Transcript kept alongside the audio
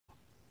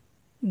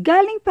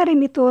Galing pa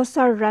rin ito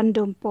sa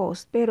random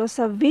post, pero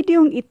sa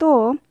videong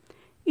ito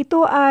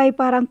ay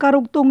parang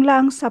karugtong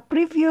lang sa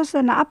previous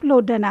na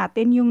na-upload na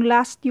natin, yung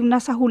last, yung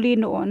nasa huli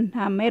noon.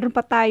 Mayroon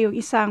pa tayong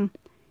isang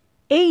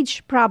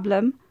age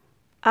problem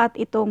at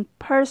itong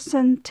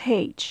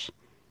percentage.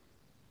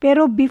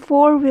 Pero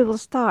before we will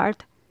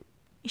start,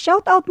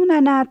 i-shout out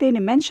muna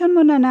natin, i-mention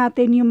muna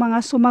natin yung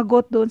mga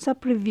sumagot doon sa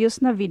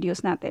previous na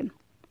videos natin.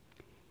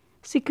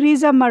 Si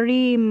Criza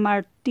Marie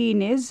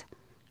Martinez,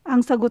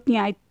 ang sagot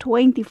niya ay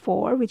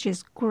 24, which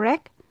is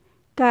correct.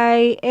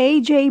 Kay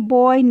AJ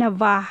Boy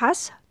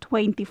Navajas,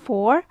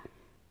 24.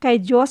 Kay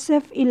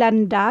Joseph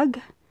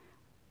Ilandag.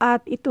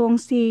 At itong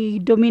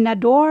si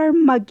Dominador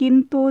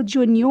Maginto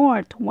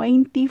Jr.,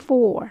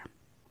 24.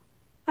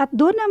 At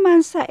doon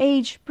naman sa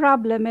age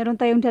problem, meron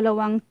tayong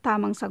dalawang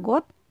tamang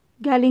sagot.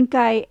 Galing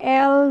kay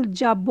L.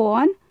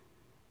 Jabon,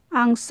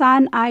 ang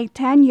son ay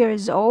 10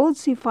 years old,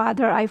 si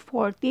father ay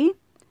 40.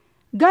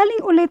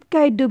 Galing ulit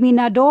kay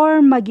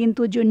Dominador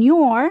Maginto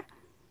Jr.,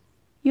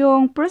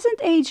 yung present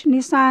age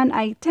ni son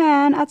ay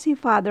 10 at si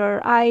father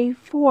ay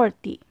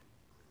 40.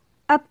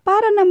 At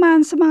para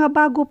naman sa mga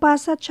bago pa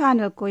sa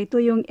channel ko,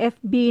 ito yung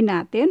FB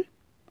natin.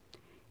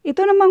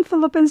 Ito namang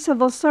Philippine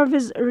Civil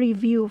Service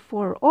Review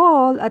for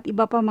All at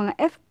iba pa mga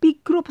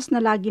FB groups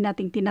na lagi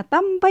nating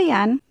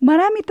tinatambayan.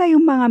 Marami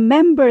tayong mga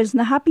members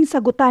na haping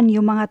sagutan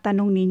yung mga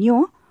tanong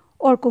ninyo,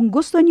 or kung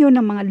gusto nyo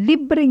ng mga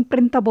libreng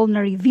printable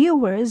na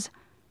reviewers,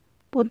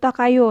 punta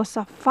kayo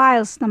sa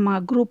files ng mga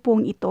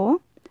grupong ito.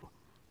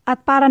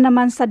 At para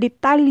naman sa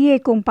detalye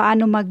kung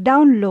paano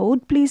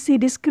mag-download, please see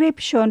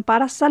description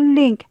para sa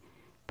link,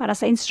 para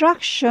sa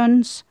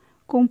instructions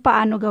kung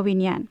paano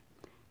gawin yan.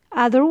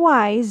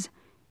 Otherwise,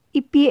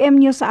 i-PM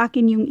nyo sa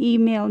akin yung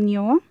email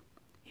nyo.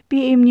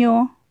 I-PM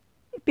nyo,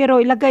 pero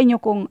ilagay nyo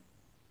kung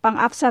pang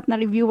AFPSAT na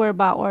reviewer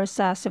ba or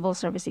sa civil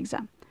service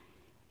exam.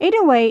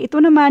 Anyway,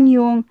 ito naman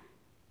yung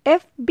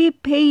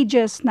FB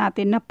pages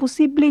natin na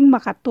posibleng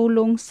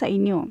makatulong sa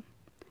inyo.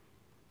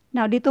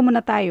 Now, dito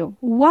muna tayo.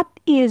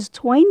 What is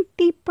 20%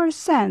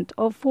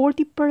 of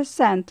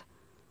 40%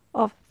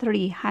 of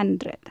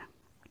 300?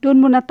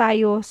 Doon muna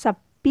tayo sa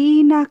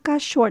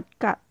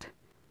pinaka-shortcut.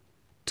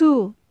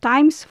 2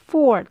 times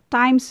 4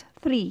 times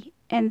 3,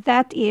 and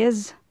that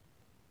is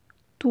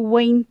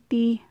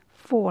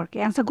 24.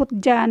 Kaya ang sagot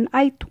dyan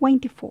ay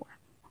 24.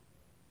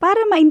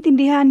 Para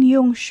maintindihan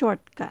yung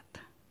shortcut,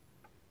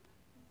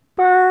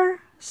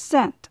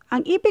 percent.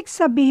 Ang ibig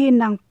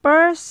sabihin ng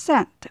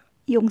percent,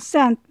 yung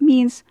cent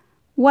means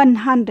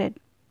 100,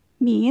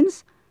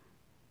 means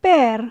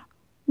per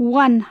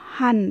 100.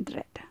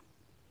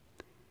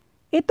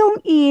 Itong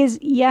is,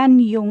 yan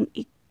yung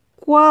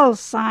equal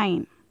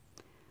sign.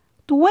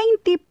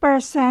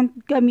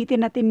 20%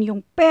 gamitin natin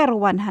yung per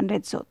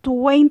 100. So,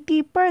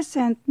 20%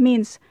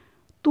 means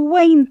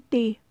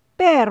 20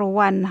 per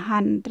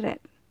 100.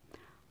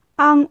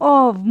 Ang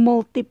of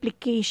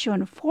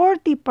multiplication,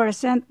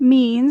 40%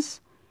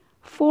 means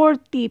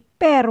 40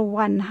 per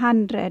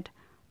 100.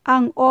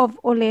 Ang of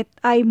ulit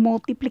ay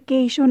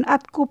multiplication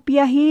at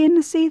kopyahin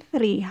si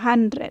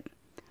 300.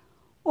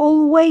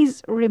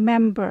 Always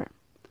remember,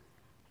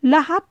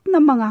 lahat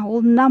ng mga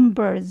whole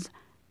numbers,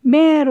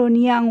 meron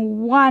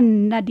yang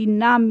 1 na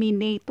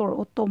denominator.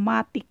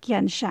 Automatic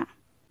yan siya.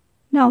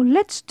 Now,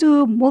 let's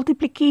do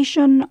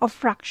multiplication of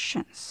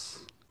fractions.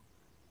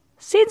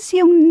 Since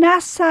yung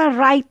nasa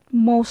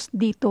rightmost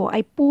dito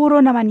ay puro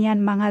naman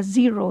yan mga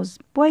zeros,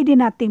 pwede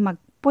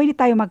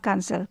tayo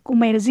mag-cancel. Kung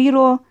may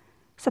 0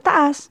 sa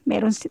taas,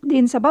 meron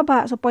din sa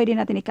baba, so pwede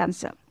natin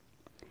i-cancel.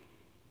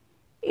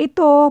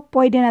 Ito,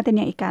 pwede natin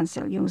yung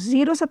i-cancel. Yung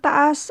 0 sa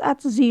taas at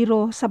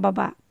 0 sa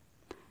baba.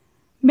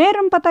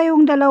 Meron pa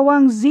tayong 2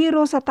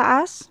 0 sa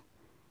taas,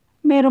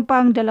 meron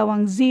pang 2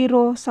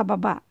 0 sa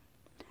baba.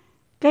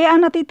 Kaya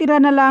ang natitira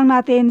na lang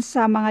natin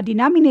sa mga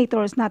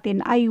denominators natin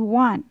ay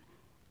 1.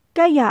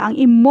 Kaya ang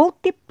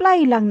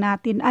i-multiply lang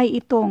natin ay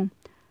itong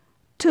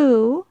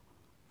 2,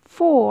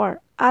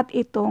 4 at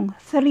itong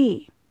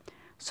 3.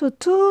 So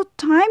 2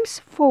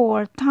 times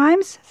 4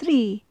 times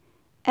 3,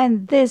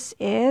 and this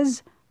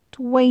is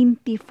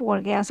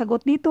 24. Kaya ang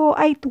sagot dito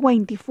ay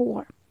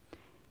 24.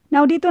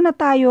 Now dito na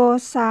tayo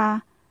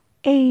sa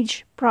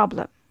age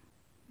problem.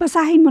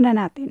 Basahin muna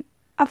natin.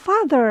 A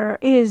father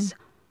is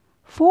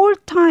 4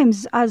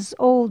 times as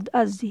old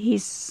as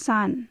his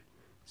son.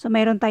 So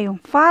mayroon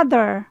tayong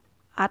father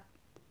at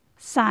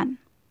son.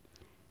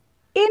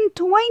 In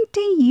 20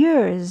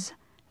 years,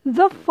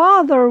 the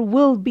father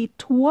will be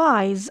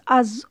twice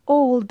as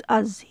old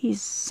as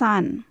his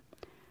son.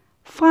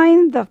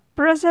 Find the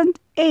present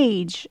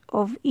age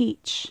of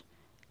each.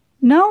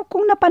 Now,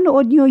 kung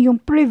napanood nyo yung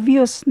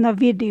previous na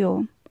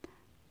video,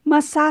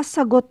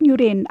 masasagot nyo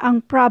rin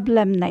ang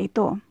problem na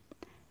ito.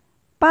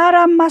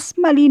 Para mas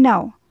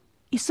malinaw,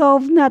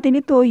 isolve natin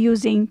ito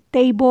using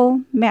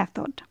table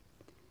method.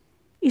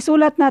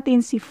 Isulat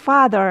natin si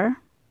father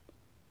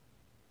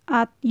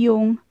at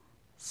yung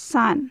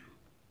son.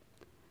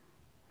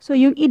 So,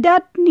 yung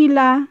edad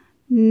nila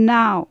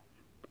now.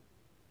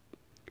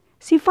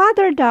 Si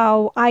father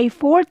daw ay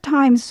 4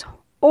 times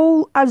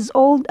as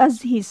old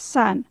as his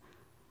son.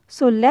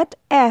 So let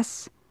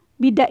S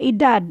be the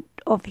edad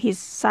of his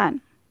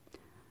son.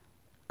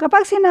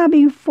 Kapag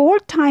sinabing 4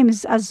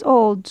 times as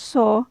old,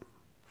 so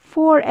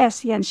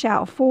 4S yan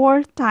siya,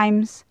 4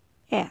 times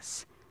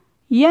S.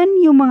 Yan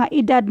yung mga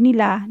edad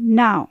nila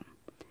now.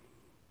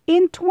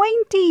 In 20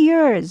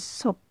 years,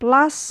 so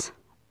plus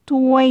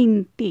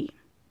 20.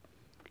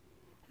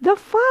 The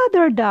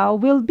father daw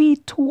will be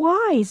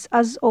twice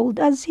as old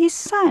as his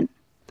son.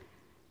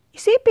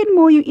 Isipin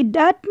mo, yung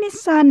edad ni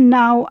son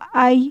now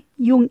ay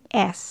yung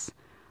S.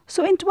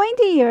 So in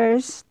 20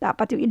 years,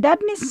 dapat yung edad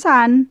ni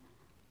son,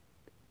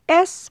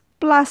 S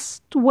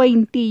plus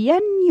 20,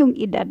 yan yung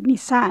edad ni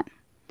son.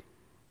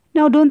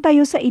 Now doon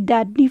tayo sa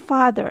edad ni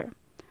father.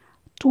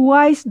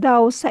 Twice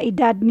daw sa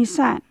edad ni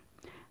son.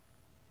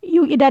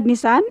 Yung edad ni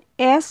son,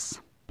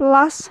 S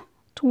plus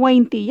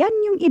 20, yan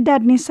yung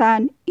edad ni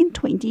son in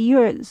 20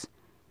 years.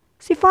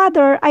 Si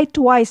father ay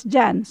twice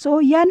dyan.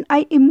 So yan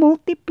ay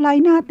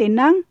i-multiply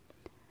natin ng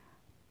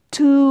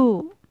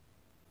 2.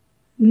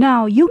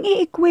 Now, yung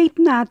i-equate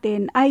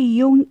natin ay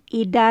yung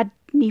edad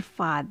ni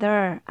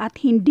father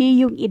at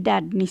hindi yung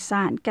edad ni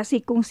son.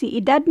 Kasi kung si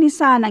edad ni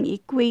son ang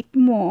equate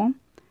mo,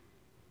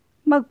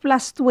 mag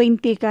plus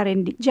 20 ka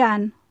rin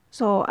dyan.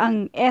 So,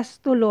 ang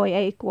S tuloy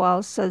ay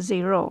equals sa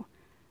 0.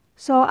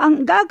 So,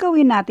 ang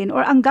gagawin natin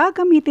or ang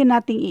gagamitin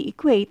nating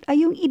i-equate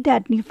ay yung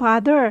edad ni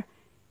father.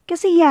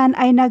 Kasi yan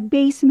ay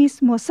nag-base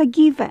mismo sa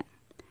given.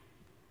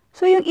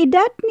 So, yung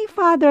edad ni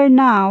father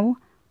now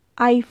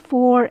ay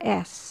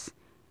 4S.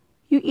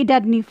 Yung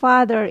edad ni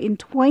father in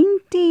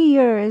 20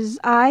 years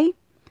ay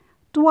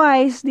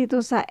twice dito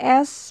sa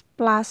S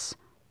plus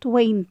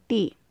 20.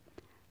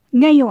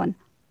 Ngayon,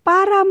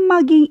 para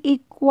maging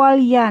equal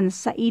yan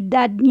sa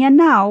edad niya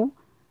now,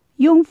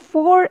 yung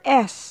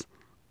 4S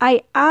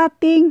ay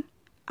ating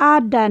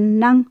adan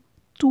ng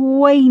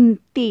 20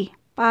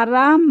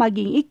 para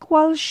maging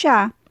equal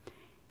siya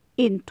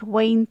in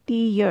 20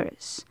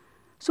 years.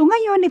 So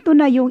ngayon, ito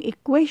na yung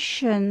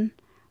equation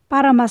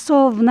para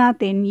ma-solve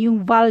natin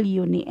yung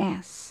value ni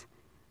S.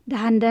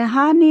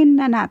 Dahan-dahanin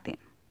na natin.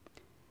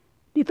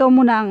 Dito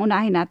muna ang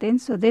unahin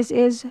natin. So this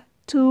is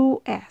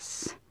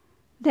 2S.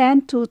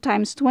 Then 2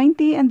 times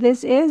 20 and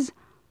this is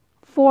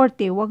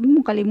 40. Huwag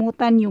mong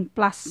kalimutan yung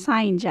plus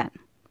sign dyan.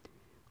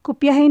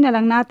 Kopyahin na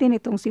lang natin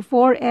itong si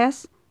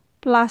 4S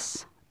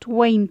plus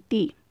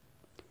 20.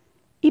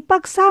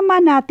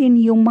 Ipagsama natin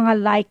yung mga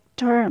like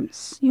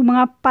terms. Yung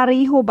mga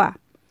pareho ba?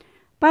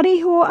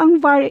 Pareho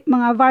ang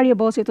mga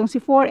variables itong si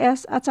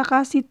 4S at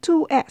saka si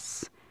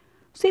 2S.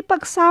 So,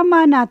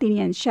 ipagsama natin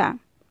yan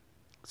siya.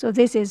 So,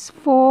 this is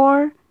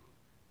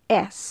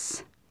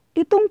 4S.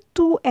 Itong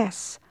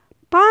 2S,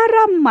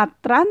 para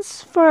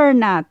matransfer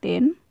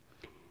natin,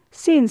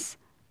 since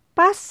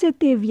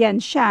positive yan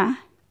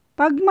siya,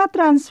 pag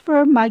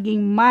matransfer,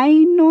 maging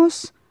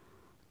minus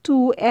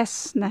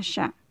 2S na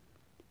siya.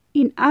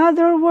 In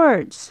other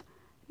words,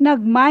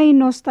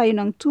 nag-minus tayo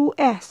ng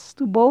 2S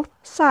to both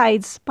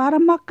sides para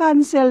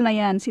makancel na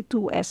yan si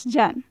 2S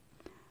dyan.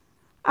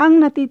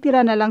 Ang natitira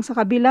na lang sa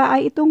kabila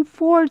ay itong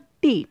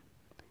 40.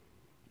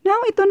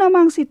 Now, ito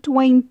namang si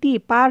 20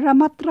 para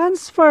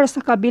matransfer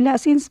sa kabila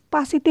since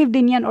positive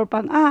din yan or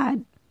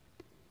pang-add.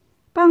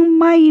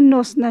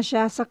 Pang-minus na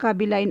siya sa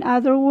kabila. In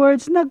other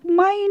words,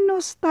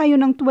 nag-minus tayo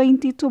ng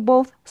 20 to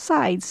both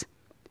sides.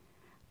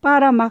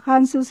 Para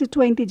makancel si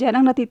 20 dyan,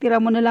 ang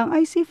natitira mo na lang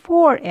ay si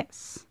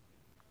 4S.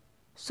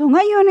 So,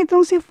 ngayon,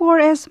 itong si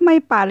 4S may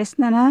palis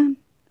na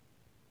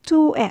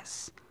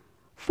 2S.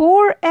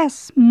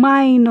 4S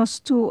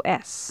minus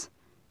 2S.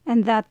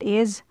 And that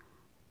is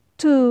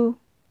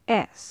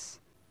 2S.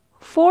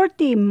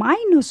 40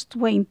 minus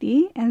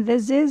 20. And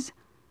this is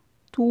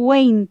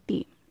 20.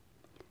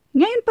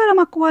 Ngayon, para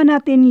makuha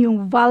natin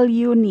yung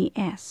value ni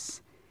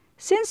S.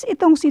 Since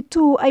itong si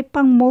 2 ay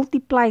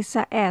pang-multiply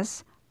sa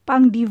S,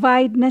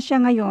 pang-divide na siya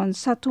ngayon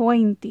sa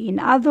 20.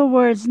 In other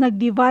words,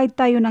 nag-divide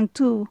tayo ng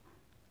 2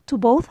 to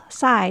both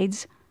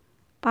sides,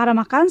 para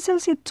makancel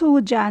si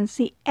 2 dyan,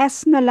 si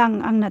S na lang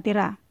ang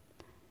natira.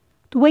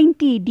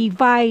 20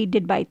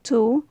 divided by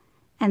 2,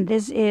 and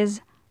this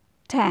is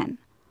 10.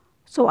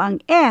 So,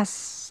 ang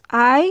S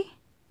ay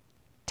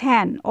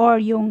 10, or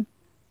yung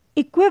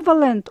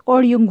equivalent,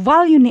 or yung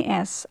value ni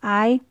S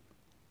ay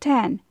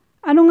 10.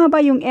 Ano nga ba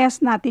yung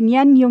S natin?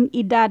 Yan yung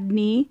edad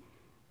ni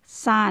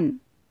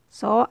son.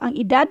 So, ang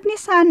edad ni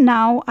son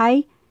now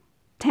ay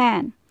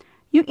 10.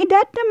 Yung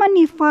edad naman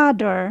ni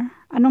father,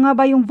 ano nga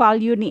ba yung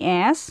value ni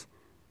S?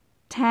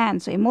 10.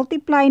 So,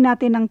 i-multiply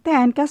natin ng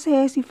 10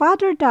 kasi si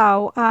father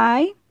daw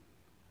ay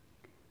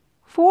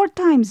 4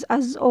 times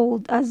as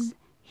old as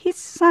his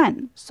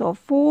son. So,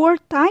 4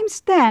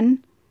 times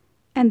 10,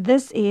 and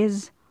this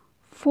is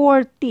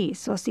 40.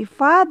 So, si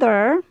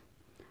father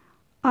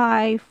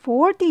ay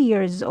 40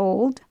 years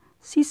old.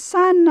 Si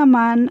son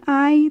naman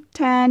ay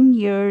 10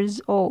 years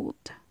old.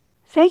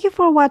 Thank you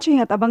for watching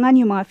at abangan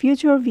yung mga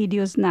future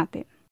videos natin.